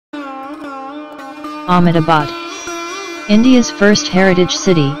Ahmedabad. India's first heritage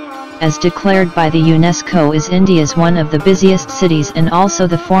city, as declared by the UNESCO, is India's one of the busiest cities and also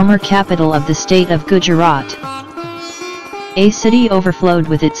the former capital of the state of Gujarat. A city overflowed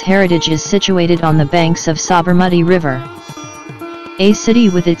with its heritage is situated on the banks of Sabarmati River. A city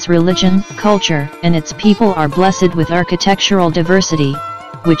with its religion, culture, and its people are blessed with architectural diversity,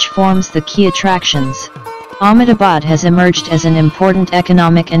 which forms the key attractions. Ahmedabad has emerged as an important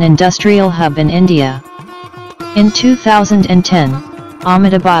economic and industrial hub in India. In 2010,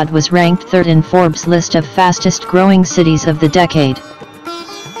 Ahmedabad was ranked third in Forbes' list of fastest growing cities of the decade.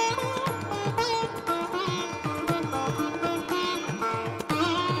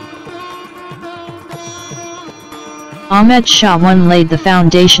 Ahmed Shah I laid the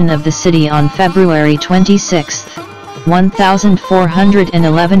foundation of the city on February 26,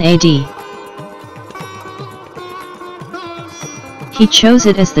 1411 AD. He chose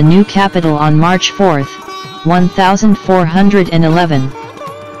it as the new capital on March 4, 1411.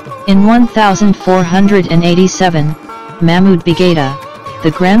 In 1487, Mahmud Begada,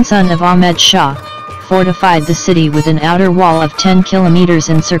 the grandson of Ahmed Shah, fortified the city with an outer wall of 10 kilometers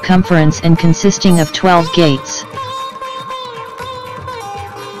in circumference and consisting of 12 gates.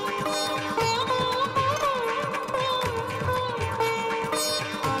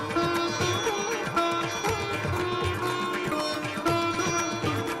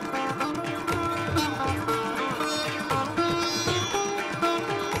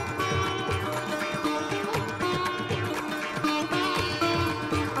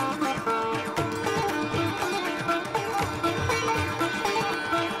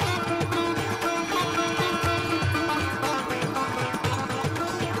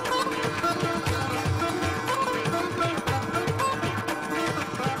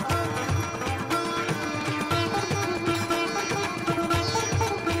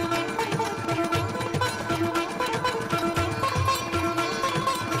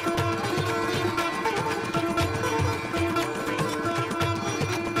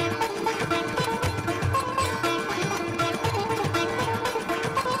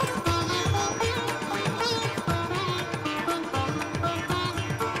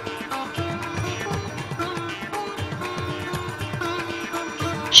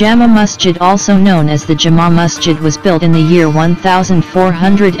 Jama Masjid, also known as the Jama Masjid, was built in the year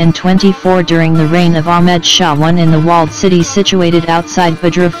 1424 during the reign of Ahmed Shah I in the walled city situated outside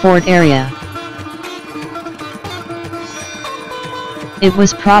Badra Fort area. It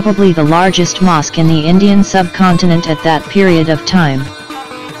was probably the largest mosque in the Indian subcontinent at that period of time.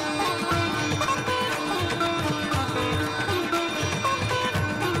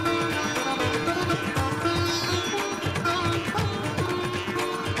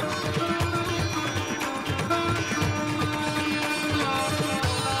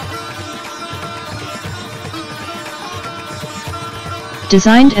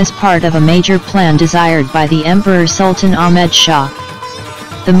 Designed as part of a major plan desired by the Emperor Sultan Ahmed Shah,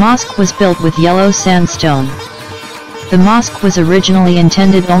 the mosque was built with yellow sandstone. The mosque was originally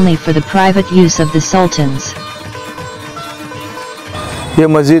intended only for the private use of the sultans. ये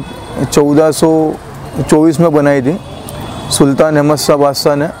मस्जिद 1424 में बनाई थी सुल्तान अहमद शाह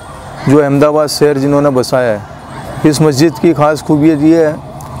बादशाह ने, जो अहमदाबाद शहर जिन्होंने बसाया है। इस मस्जिद की खास खूबियत ये है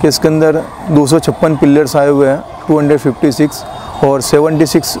कि इसके अंदर 256 पिलर्स आए हुए हैं, 256, और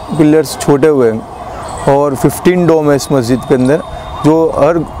 76 पिलर्स छोटे हुए हैं, और 15 डोम है इस मस्जिद के अंदर, जो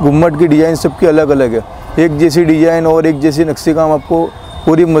हर गुम्मट की डिज़ाइन सबकी अलग अलग है। एक जैसी डिज़ाइन और एक जैसी नक्शी काम आपको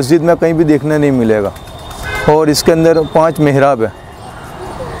पूरी मस्जिद में कहीं भी देखने नहीं मिलेगा। और इसके अंदर 5 मेहराब है,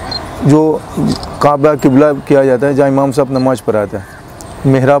 जो काबा किबला किया जाता है, जहाँ इमाम साहब नमाज़ पढ़ाते हैं।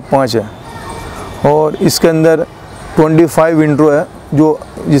 मेहराब 5 है, और इसके अंदर 25 विंडो है, जो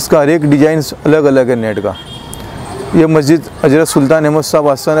जिसका हर एक डिज़ाइन अलग अलग है नेट का। ये मस्जिद हज़रत सुल्तान अहमद शाह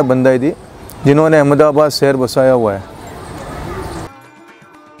बादशाह ने बनवाई थी, जिन्होंने अहमदाबाद शहर बसाया हुआ है।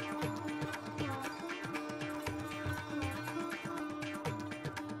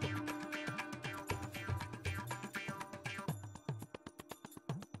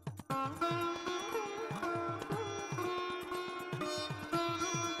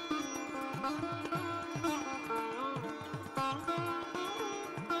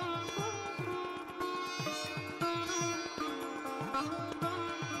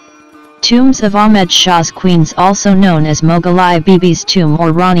 Tombs of Ahmed Shah's queens, also known as Moghalai Bibi's tomb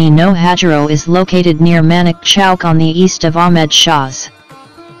or Rani No Hajaro, is located near Manik Chowk on the east of Ahmed Shah's.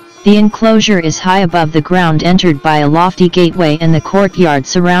 The enclosure is high above the ground, entered by a lofty gateway, and the courtyard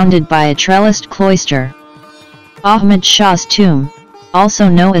surrounded by a trellised cloister. Ahmed Shah's tomb, also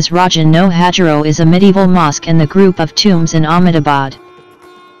known as Raja No Hajaro, is a medieval mosque and the group of tombs in Ahmedabad.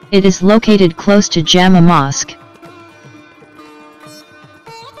 It is located close to Jama Mosque.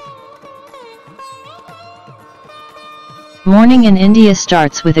 Morning in India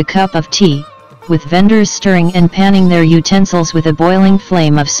starts with a cup of tea, with vendors stirring and panning their utensils with a boiling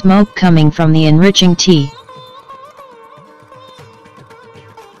flame of smoke coming from the enriching tea.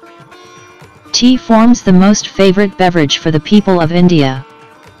 Tea forms the most favorite beverage for the people of India.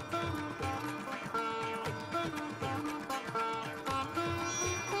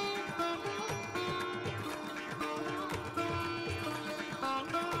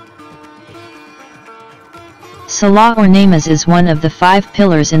 Salah or namaz is one of the 5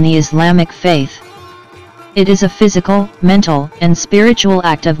 pillars in the Islamic faith. It is a physical, mental, and spiritual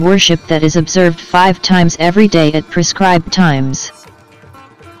act of worship that is observed 5 times every day at prescribed times.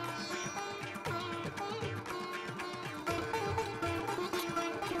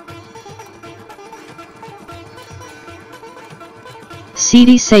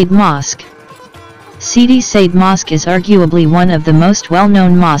 Sidi Said Mosque. Sidi Said Mosque is arguably one of the most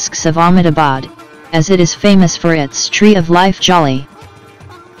well-known mosques of Ahmedabad, as it is famous for its Tree of Life Jali.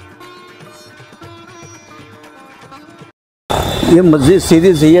 ये मस्जिद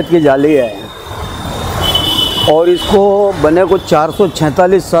सीदी सैयद की जाली है और इसको बने को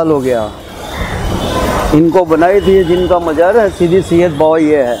 446 साल हो गया। इनको बनाई थी जिनका मज़ार है सीदी सैयद बाबा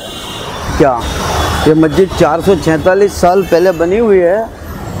ये है क्या। ये मस्जिद 446 साल पहले बनी हुई है।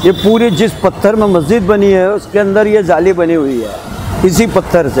 ये पूरी जिस पत्थर में मस्जिद बनी है उसके अंदर ये जाली बनी हुई है, इसी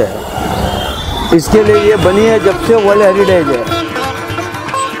पत्थर से। इसके लिए ये बनी है जब से वर्ल्ड हेरिटेज है।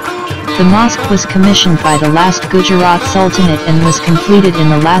 The mosque was commissioned by the last Gujarat Sultanate and was completed in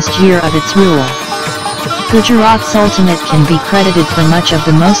the last year of its rule. Gujarat Sultanate can be credited for much of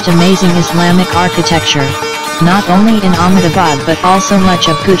the most amazing Islamic architecture, not only in Ahmedabad but also much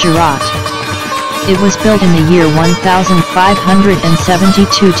of Gujarat. It was built in the year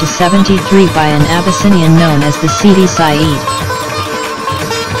 1572 to 73 by an Abyssinian known as the Sidi Said.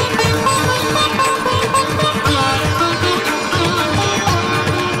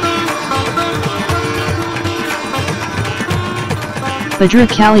 Badra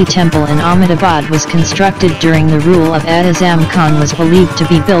Kali Temple in Ahmedabad was constructed during the rule of Azam Khan, was believed to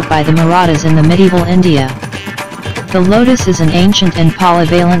be built by the Marathas in the medieval India. The lotus is an ancient and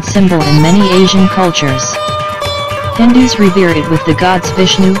polyvalent symbol in many Asian cultures. Hindus revere it with the gods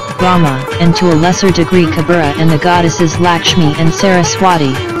Vishnu, Rama, and to a lesser degree Kabura, and the goddesses Lakshmi and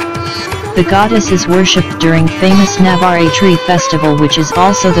Saraswati. The goddess is worshipped during famous Navaratri festival, which is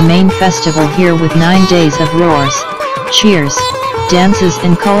also the main festival here, with 9 days of roars, cheers, dances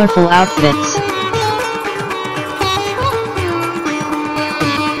and colorful outfits.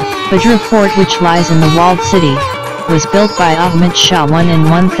 Badra Fort, which lies in the walled city, was built by Ahmad Shah I in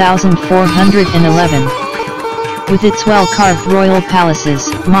 1411. With its well-carved royal palaces,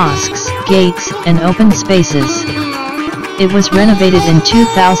 mosques, gates, and open spaces. It was renovated in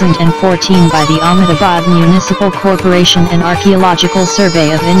 2014 by the Ahmedabad Municipal Corporation and Archaeological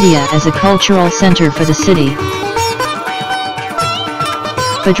Survey of India as a cultural center for the city.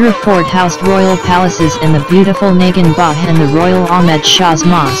 Badra Fort housed royal palaces in the beautiful Nagan Bagh and the Royal Ahmed Shah's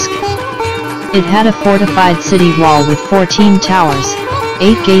Mosque. It had a fortified city wall with 14 towers,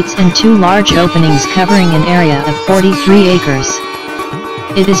 8 gates and 2 large openings covering an area of 43 acres.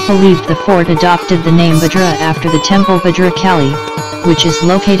 It is believed the fort adopted the name Badra after the temple Badra Kali, which is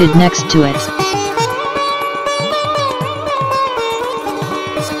located next to it.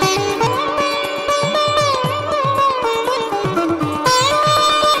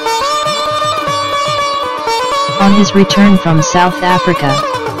 On his return from South Africa,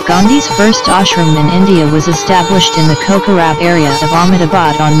 Gandhi's first ashram in India was established in the Kokarab area of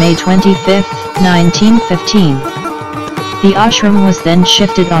Ahmedabad on May 25, 1915. The ashram was then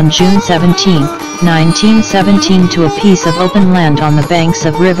shifted on June 17, 1917 to a piece of open land on the banks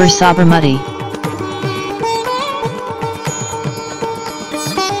of river Sabarmati.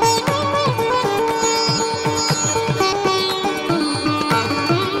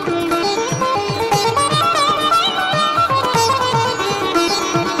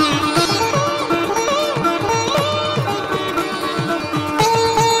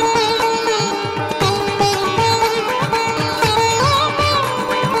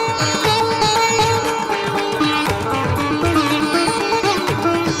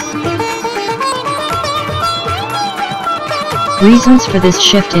 Reasons for this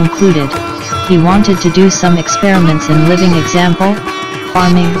shift included, he wanted to do some experiments in living example,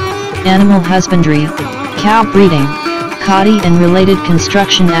 farming, animal husbandry, cow breeding, khadi and related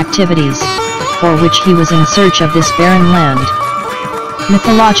construction activities, for which he was in search of this barren land.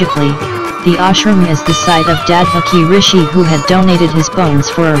 Mythologically, The ashram is the site of Dadbaki Rishi, who had donated his bones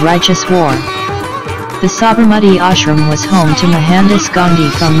for a righteous war. The Sabarmati ashram was home to Mohandas Gandhi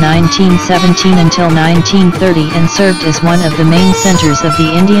from 1917 until 1930 and served as one of the main centers of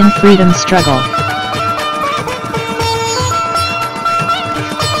the Indian freedom struggle.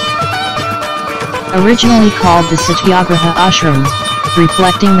 Originally called the Satyagraha Ashram,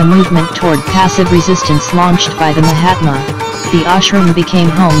 reflecting the movement toward passive resistance launched by the Mahatma, the ashram became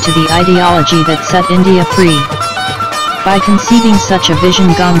home to the ideology that set India free. By conceiving such a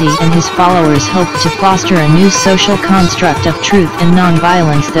vision, Gandhi and his followers hoped to foster a new social construct of truth and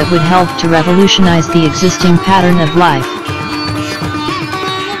non-violence that would help to revolutionize the existing pattern of life.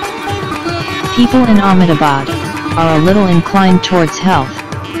 People in Ahmedabad are a little inclined towards health.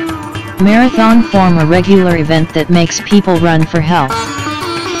 Marathon form a regular event that makes people run for health.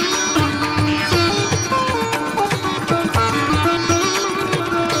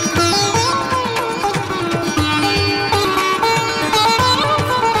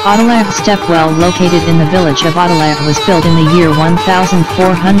 Adalar stepwell located in the village of Adalar was built in the year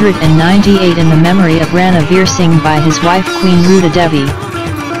 1498 in the memory of Rana Veer Singh by his wife Queen Ruda Devi.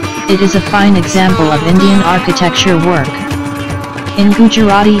 It is a fine example of Indian architecture work. In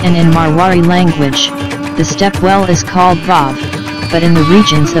Gujarati and in Marwari language, the stepwell is called Vav, but in the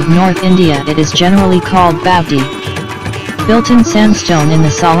regions of North India it is generally called Bavdi. Built in sandstone in the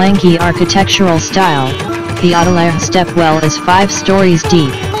Solanki architectural style, the Adalar stepwell is 5 stories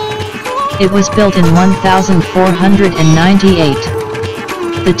deep. It was built in 1498.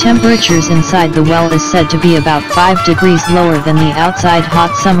 The temperatures inside the well is said to be about 5 degrees lower than the outside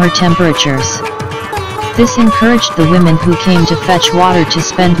hot summer temperatures. This encouraged the women who came to fetch water to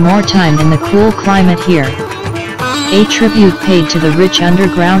spend more time in the cool climate here. A tribute paid to the rich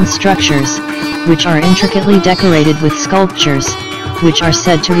underground structures, which are intricately decorated with sculptures, which are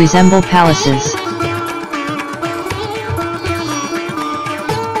said to resemble palaces.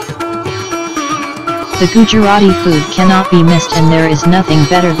 The Gujarati food cannot be missed, and there is nothing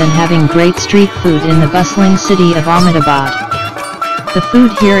better than having great street food in the bustling city of Ahmedabad. The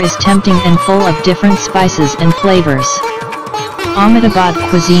food here is tempting and full of different spices and flavors. Ahmedabad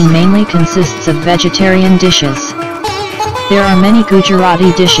cuisine mainly consists of vegetarian dishes. There are many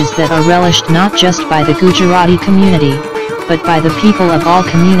Gujarati dishes that are relished not just by the Gujarati community, but by the people of all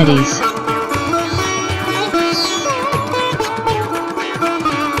communities.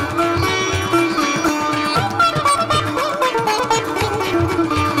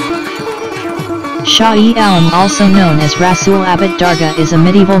 Shah-e-Alam, also known as Rasul Abad Dargah, is a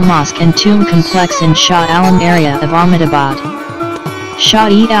medieval mosque and tomb complex in Shah Alam area of Ahmedabad.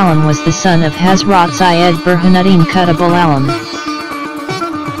 Shah-e-Alam was the son of Hazrat Syed Burhanuddin Qutbul Alam.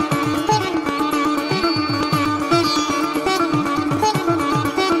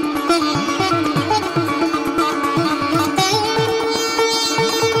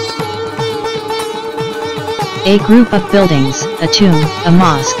 A group of buildings, a tomb, a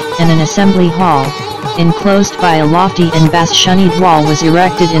mosque, and an assembly hall, enclosed by a lofty and bastioned wall, was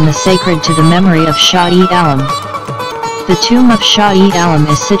erected in the sacred to the memory of Shah-e-Alam. The tomb of Shah-e-Alam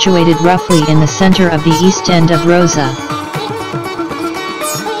is situated roughly in the center of the east end of Rosa.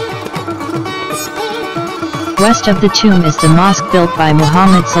 West of the tomb is the mosque built by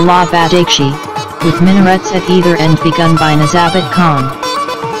Muhammad Salah Badakshi, with minarets at either end begun by Nazabat Khan.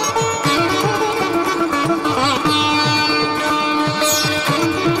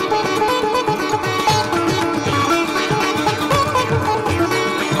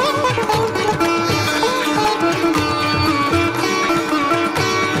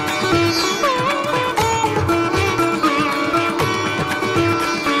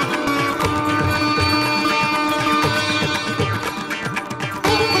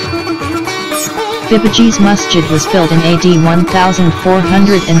 Bibaji's Masjid was built in AD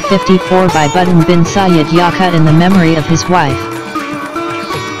 1454 by Buddin bin Sayyid Yaqut in the memory of his wife.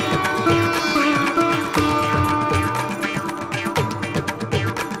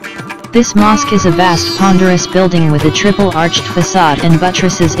 This mosque is a vast ponderous building with a triple-arched facade and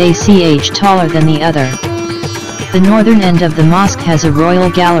buttresses ach taller than the other. The northern end of the mosque has a royal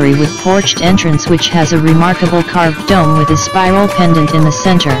gallery with porched entrance which has a remarkable carved dome with a spiral pendant in the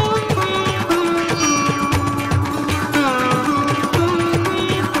center.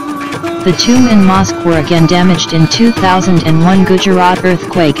 The tomb and mosque were again damaged in 2001 Gujarat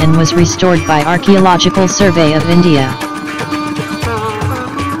earthquake and was restored by Archaeological Survey of India.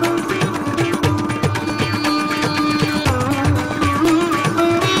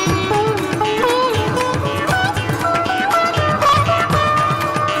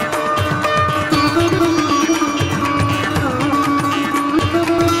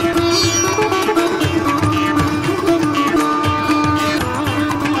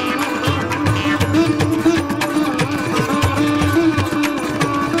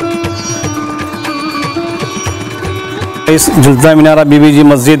 इस झुलता मीनारा बीबी जी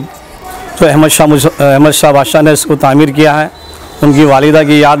मस्जिद जो अहमद शाह बादशाह ने इसको तामीर किया है, उनकी वालिदा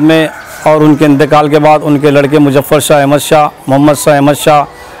की याद में, और उनके इंतकाल के बाद उनके लड़के मुजफ्फर शाह अहमद शाह, मोहम्मद शाह अहमद शाह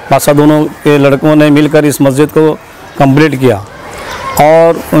बादशाह दोनों के लड़कों ने मिलकर इस मस्जिद को कंप्लीट किया।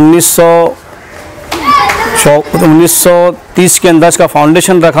 और 1930 के अंदर इसका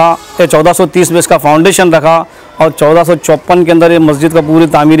फाउंडेशन रखा, 1430 में इसका फाउंडेशन रखा, और 1454 के अंदर ये मस्जिद का पूरी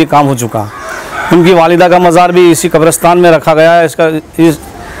तामीरी काम हो चुका। उनकी वालिदा का मज़ार भी इसी कब्रिस्तान में रखा गया है।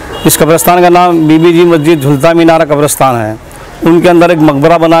 इस कब्रिस्तान का नाम बीबी जी मस्जिद झुलता मीनारा कब्रिस्तान है। उनके अंदर एक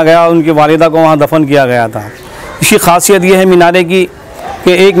मकबरा बना गया, उनकी वालिदा को वहाँ दफन किया गया था। इसकी खासियत ये है मीनारे की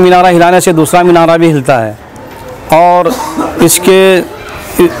कि एक मीनारा हिलाने से दूसरा मीनारा भी हिलता है, और इसके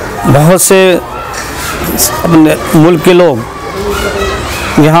बहुत से अपने मुल्क के लोग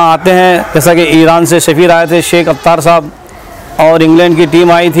यहाँ आते हैं, जैसा कि ईरान से सफ़ीर आए थे शेख अफ्तार साहब, और इंग्लैंड की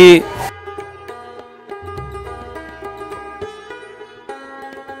टीम आई थी।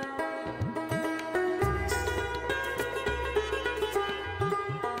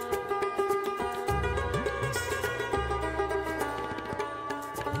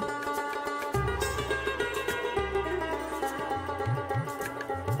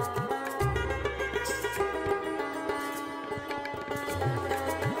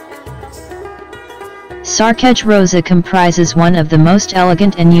 Sarkej Rosa comprises one of the most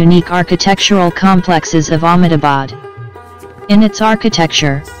elegant and unique architectural complexes of Ahmedabad. In its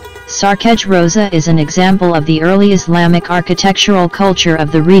architecture, Sarkej Rosa is an example of the early Islamic architectural culture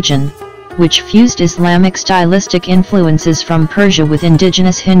of the region, which fused Islamic stylistic influences from Persia with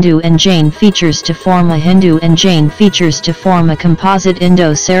indigenous Hindu and Jain features to form a composite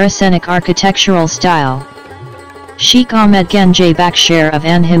Indo-Saracenic architectural style. Sheikh Ahmed Genjay Bakhsher of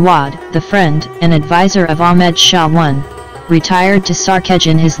Ahmedabad, the friend and advisor of Ahmed Shah I, retired to Sarkej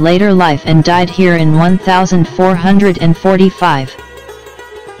in his later life and died here in 1445.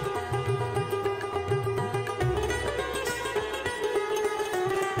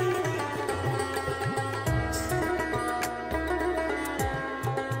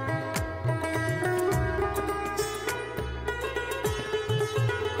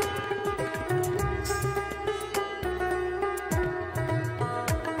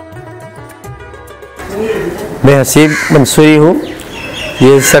 मैं हसीब मंसूरी हूँ।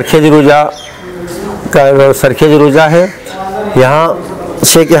 ये सरखेज रोज़ा है। यहाँ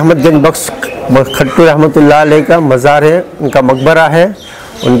शेख अहमद गंज बख्श खट्टू रहमतुल्लाह अलैह का मज़ार है, उनका मकबरा है।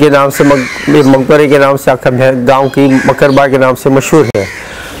 उनके नाम से मकबरे के नाम से आखा गांव की मकरबा के नाम से मशहूर है।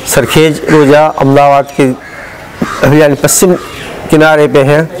 सरखेज रोज़ा अहमदाबाद के यानी पश्चिम किनारे पे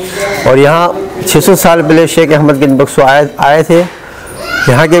है, और यहाँ 600 साल पहले शेख अहमद गंज बख्श आए थे।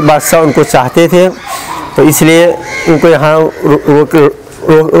 यहाँ के बादशाह उनको चाहते थे, तो इसलिए उनको यहाँ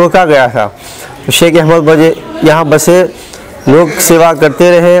रोका गया था। तो शेख अहमद बजे यहाँ बसे, लोग सेवा करते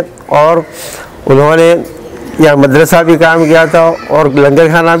रहे, और उन्होंने यहाँ मदरसा भी काम किया था और लंगर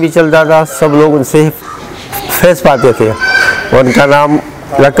खाना भी चलता था। सब लोग उनसे फैज़ पाते थे, और उनका नाम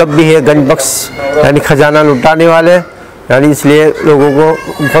लक़ब भी है गंज बख्श, यानी खजाना लुटाने वाले, यानी इसलिए लोगों को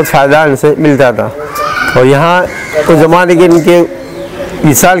बहुत फ़ायदा इनसे मिलता था। और यहाँ तो ज़माने के इनके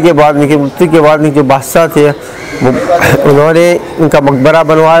विसाल के बाद, इनकी मृत्यु के बाद इनके बादशाह थे, उन्होंने इनका मकबरा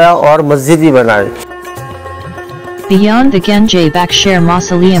बनवाया और मस्जिद भी बनाई। Beyond the Genjay Bakhsher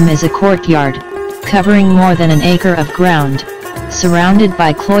Mausoleum is a courtyard, covering more than an acre of ground, surrounded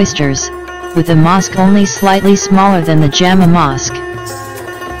by cloisters, with a mosque only slightly smaller than the Jama Mosque.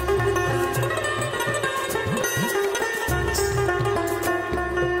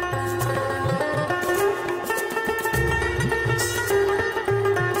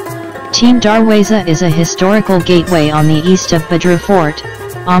 Team Darwaza is a historical gateway on the east of Badra Fort,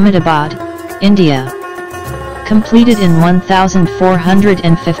 Ahmedabad, India. Completed in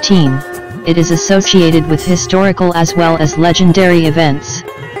 1415, it is associated with historical as well as legendary events.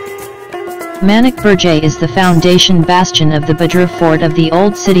 Manik Burjay is the foundation bastion of the Badra Fort of the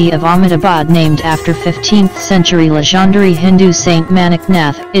old city of Ahmedabad, named after 15th century legendary Hindu saint Manik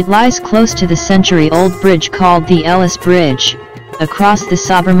Nath. It lies close to the century-old bridge called the Ellis Bridge, across the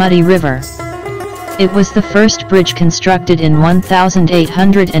Sabarmati River. It was the first bridge constructed in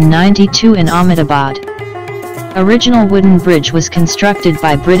 1892 in Ahmedabad. Original wooden bridge was constructed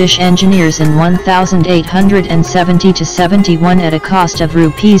by British engineers in 1870–71 at a cost of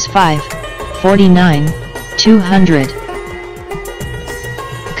Rs 549,200.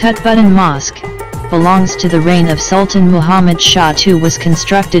 Kutbuddin Mosque, belongs to the reign of Sultan Muhammad Shah II, was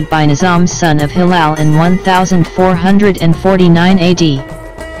constructed by Nizam son of Hilal in 1449 AD.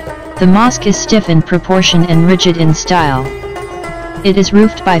 The mosque is stiff in proportion and rigid in style. It is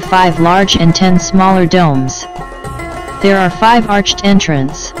roofed by 5 large and 10 smaller domes. There are 5 arched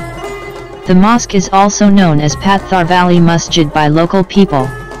entrances. The mosque is also known as Patthar Valley Masjid by local people.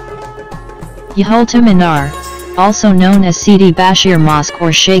 Yahulta Minar, also known as Sidi Bashir Mosque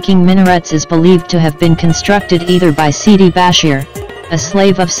or Shaking Minarets, is believed to have been constructed either by Sidi Bashir, a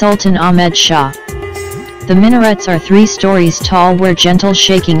slave of Sultan Ahmed Shah. The minarets are 3 stories tall, where gentle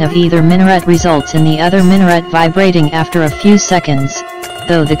shaking of either minaret results in the other minaret vibrating after a few seconds,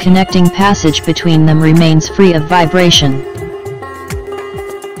 though the connecting passage between them remains free of vibration.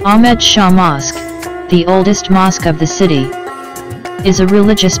 Ahmed Shah Mosque, the oldest mosque of the city, is a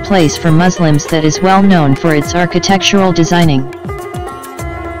religious place for Muslims that is well known for its architectural designing.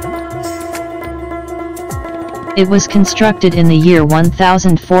 It was constructed in the year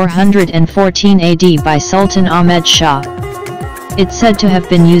 1414 AD by Sultan Ahmed Shah. It's said to have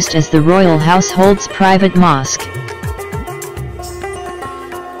been used as the royal household's private mosque.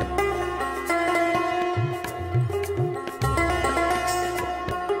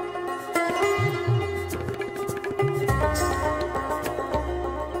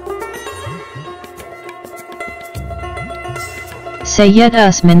 Sayyid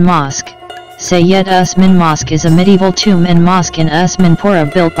Usman Mosque. Sayyid Usman Mosque is a medieval tomb and mosque in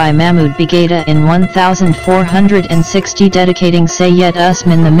Usmanpura built by Mahmud Begeda in 1460, dedicating Sayyid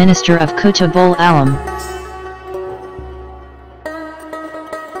Usman, the minister of Qutb-ul Alam.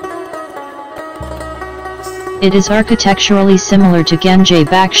 It is architecturally similar to Ganj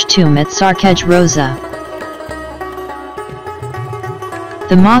Bakhsh tomb at Sarkej Roza.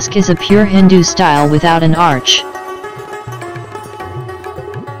 The mosque is a pure Hindu style without an arch.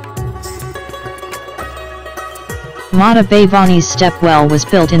 Mata Bhavani's step well was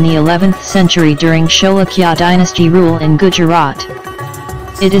built in the 11th century during Cholukya dynasty rule in Gujarat.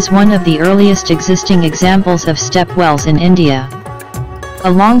 It is one of the earliest existing examples of step wells in India.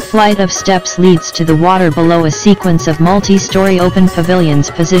 A long flight of steps leads to the water below a sequence of multi-story open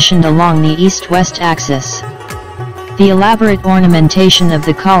pavilions positioned along the east-west axis. The elaborate ornamentation of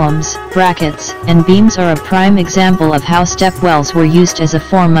the columns, brackets, and beams are a prime example of how step wells were used as a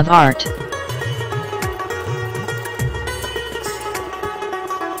form of art.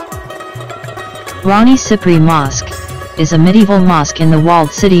 Rani Sipri Mosque is a medieval mosque in the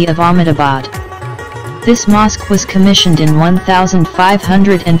walled city of Ahmedabad. This mosque was commissioned in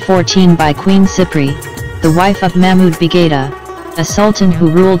 1514 by Queen Sipri, the wife of Mahmud Begeda, a sultan who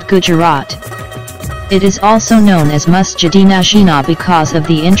ruled Gujarat. It is also known as Masjid-e-Nashina because of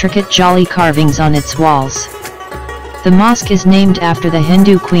the intricate jali carvings on its walls. The mosque is named after the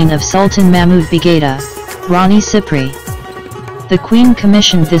Hindu queen of Sultan Mahmud Begeda, Rani Sipri. The queen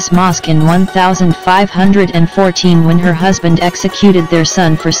commissioned this mosque in 1514 when her husband executed their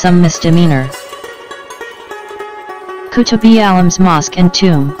son for some misdemeanor. Qutb-e Alam's Mosque and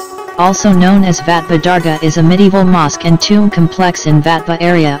Tomb, also known as Vatva Dargah, is a medieval mosque and tomb complex in Vatva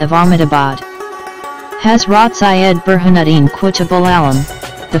area of Ahmedabad. Hazrat Syed Burhanuddin Qutb-ul Alam,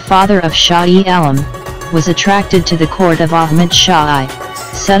 the father of Shah-e-Alam, was attracted to the court of Ahmad Shah I,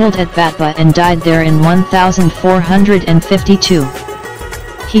 settled at Vatva and died there in 1452.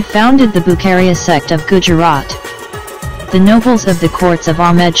 He founded the Bukharia sect of Gujarat. The nobles of the courts of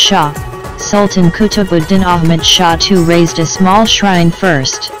Ahmed Shah, Sultan Qutbuddin Ahmad Shah II, raised a small shrine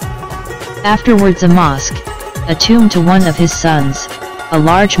first. Afterwards a mosque, a tomb to one of his sons, a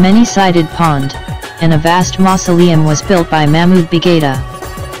large many-sided pond, and a vast mausoleum was built by Mahmud Begeda.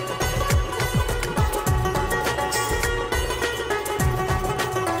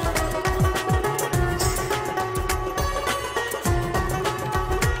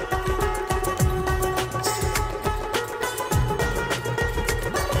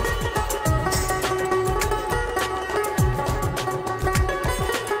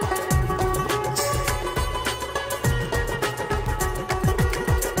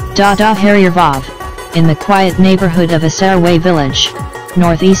 Dada Harrier Vav, in the quiet neighborhood of Asarway village,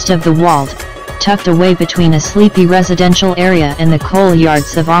 northeast of the walled, tucked away between a sleepy residential area and the coal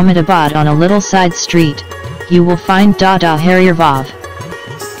yards of Ahmedabad on a little side street, you will find Dada Harrier Vav.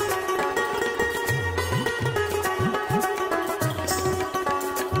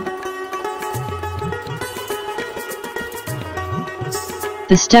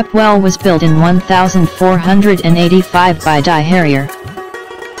 The step well was built in 1485 by Di Harrier.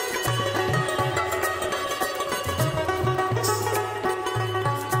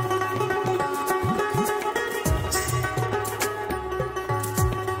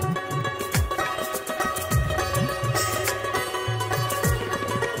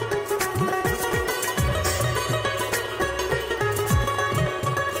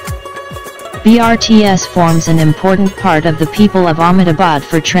 BRTS forms an important part of the people of Ahmedabad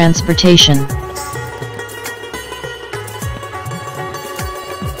for transportation.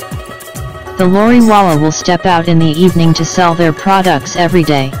 The lorry wala will step out in the evening to sell their products every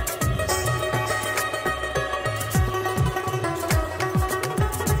day.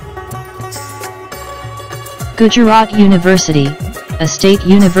 Gujarat University, a state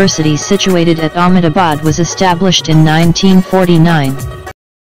university situated at Ahmedabad, was established in 1949.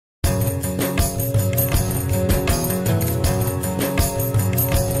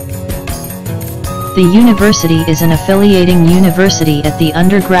 The university is an affiliating university at the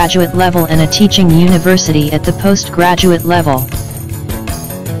undergraduate level and a teaching university at the postgraduate level.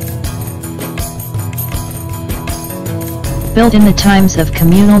 Built in the times of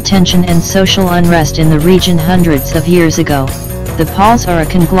communal tension and social unrest in the region hundreds of years ago, the Pauls are a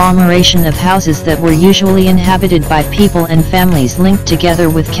conglomeration of houses that were usually inhabited by people and families linked together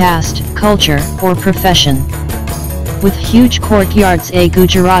with caste, culture, or profession. With huge courtyards, a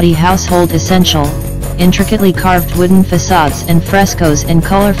Gujarati household essential, intricately carved wooden facades and frescoes and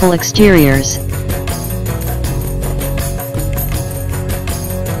colorful exteriors.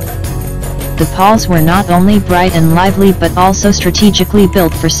 The Pauls were not only bright and lively but also strategically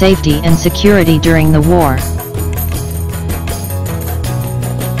built for safety and security during the war.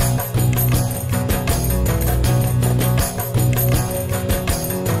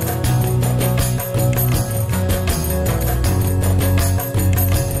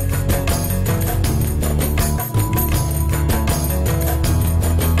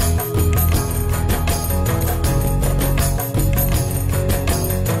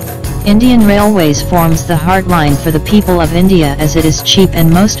 Indian Railways forms the heart line for the people of India as it is cheap and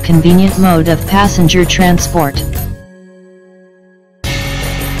most convenient mode of passenger transport.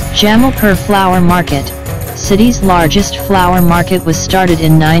 Jamalpur Flower Market, city's largest flower market, was started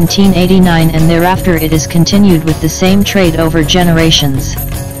in 1989 and thereafter it is continued with the same trade over generations.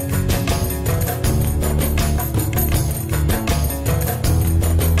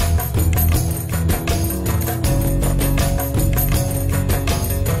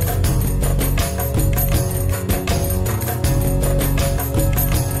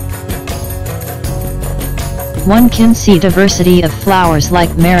 One can see diversity of flowers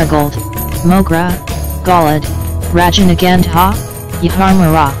like marigold, mogra, gulad, Rajaniganha,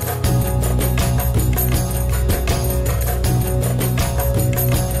 Yaharmara.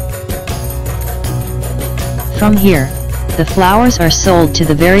 From here, the flowers are sold to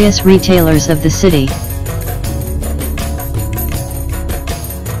the various retailers of the city.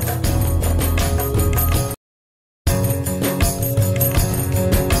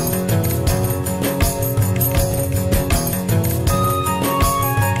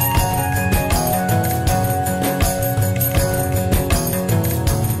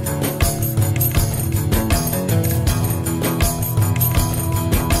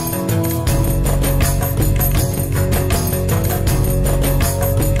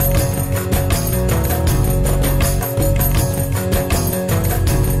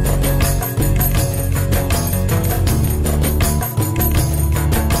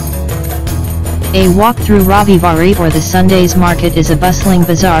 A walk through Ravivari or the Sunday's market is a bustling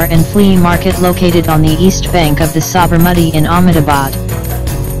bazaar and flea market located on the east bank of the Sabarmati in Ahmedabad.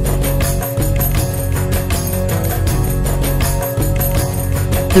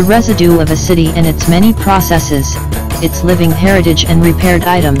 The residue of a city and its many processes, its living heritage and repaired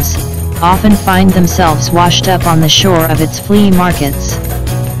items, often find themselves washed up on the shore of its flea markets.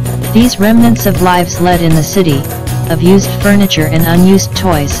 These remnants of lives led in the city, of used furniture and unused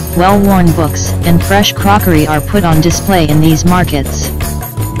toys, well-worn books, and fresh crockery are put on display in these markets.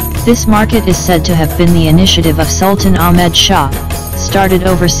 This market is said to have been the initiative of Sultan Ahmed Shah, started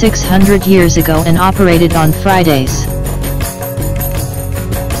over 600 years ago and operated on Fridays.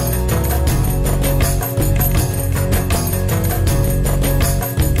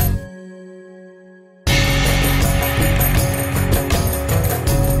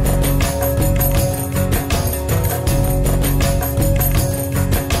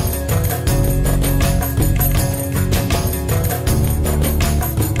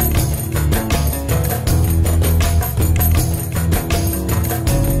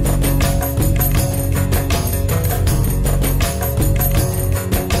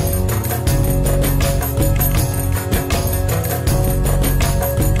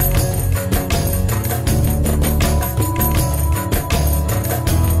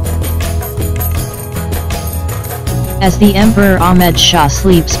 As the Emperor Ahmed Shah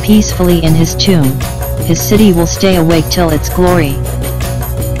sleeps peacefully in his tomb, his city will stay awake till its glory.